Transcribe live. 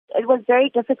It was very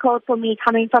difficult for me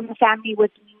coming from a family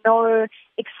with no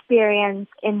experience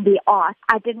in the art.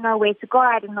 I didn't know where to go.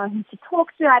 I didn't know who to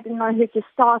talk to. I didn't know who to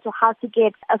start or how to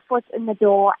get a foot in the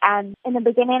door. And in the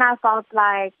beginning, I felt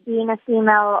like being a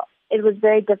female, it was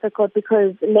very difficult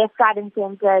because left, right, and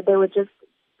center, there were just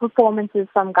performances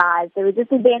from guys. There were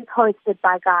just events hosted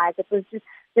by guys. It was just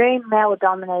very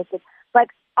male-dominated. But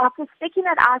after sticking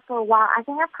it out for a while, I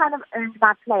think I've kind of earned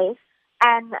my place.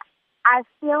 And I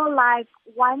feel like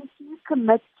once you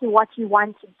commit to what you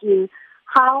want to do,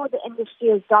 how the industry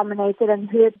is dominated and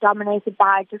who it's dominated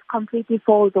by just completely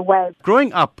falls away.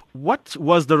 Growing up, what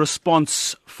was the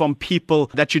response from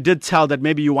people that you did tell that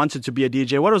maybe you wanted to be a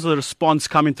DJ? What was the response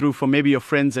coming through from maybe your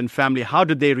friends and family? How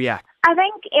did they react? I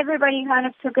think everybody kind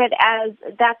of took it as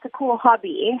that's a cool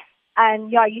hobby.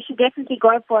 And yeah, you should definitely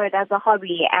go for it as a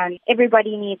hobby. And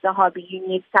everybody needs a hobby. You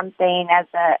need something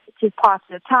to pass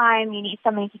your time. You need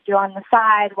something to do on the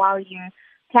side while you're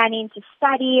planning to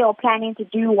study or planning to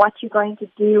do what you're going to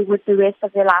do with the rest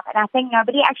of your life. And I think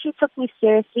nobody actually took me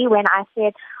seriously when I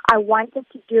said I wanted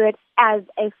to do it as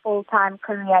a full-time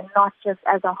career, not just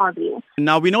as a hobby.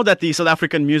 Now, we know that the South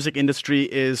African music industry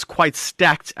is quite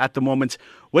stacked at the moment.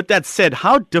 With that said,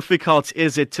 how difficult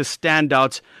is it to stand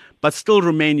out but still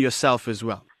remain yourself as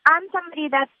well? I'm somebody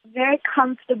that's very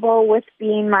comfortable with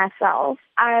being myself.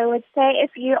 I would say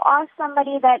if you are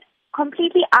somebody that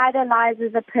completely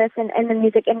idolizes a person in the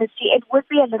music industry, it would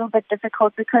be a little bit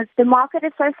difficult because the market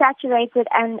is so saturated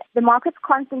and the market's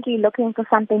constantly looking for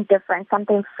something different,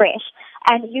 something fresh.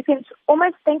 And you can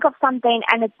almost think of something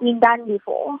and it's been done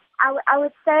before. I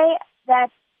would say that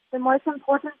the most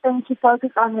important thing to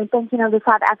focus on when thinking of the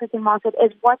South African market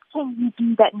is what can you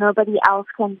do that nobody else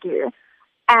can do?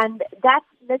 And that's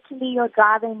literally your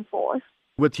driving force.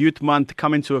 With Youth Month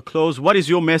coming to a close, what is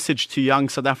your message to young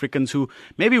South Africans who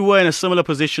maybe were in a similar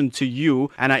position to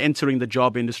you and are entering the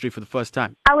job industry for the first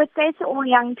time? I would say to all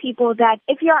young people that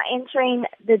if you're entering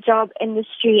the job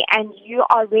industry and you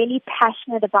are really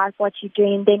passionate about what you're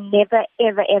doing, then never,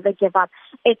 ever, ever give up.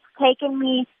 It's taken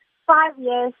me 5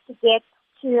 years to get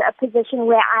to a position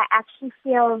where I actually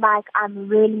feel like I'm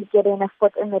really getting a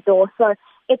foot in the door. So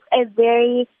it's a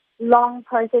very long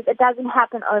process. It doesn't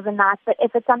happen overnight, but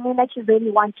if it's something that you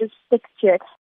really want, just stick to it.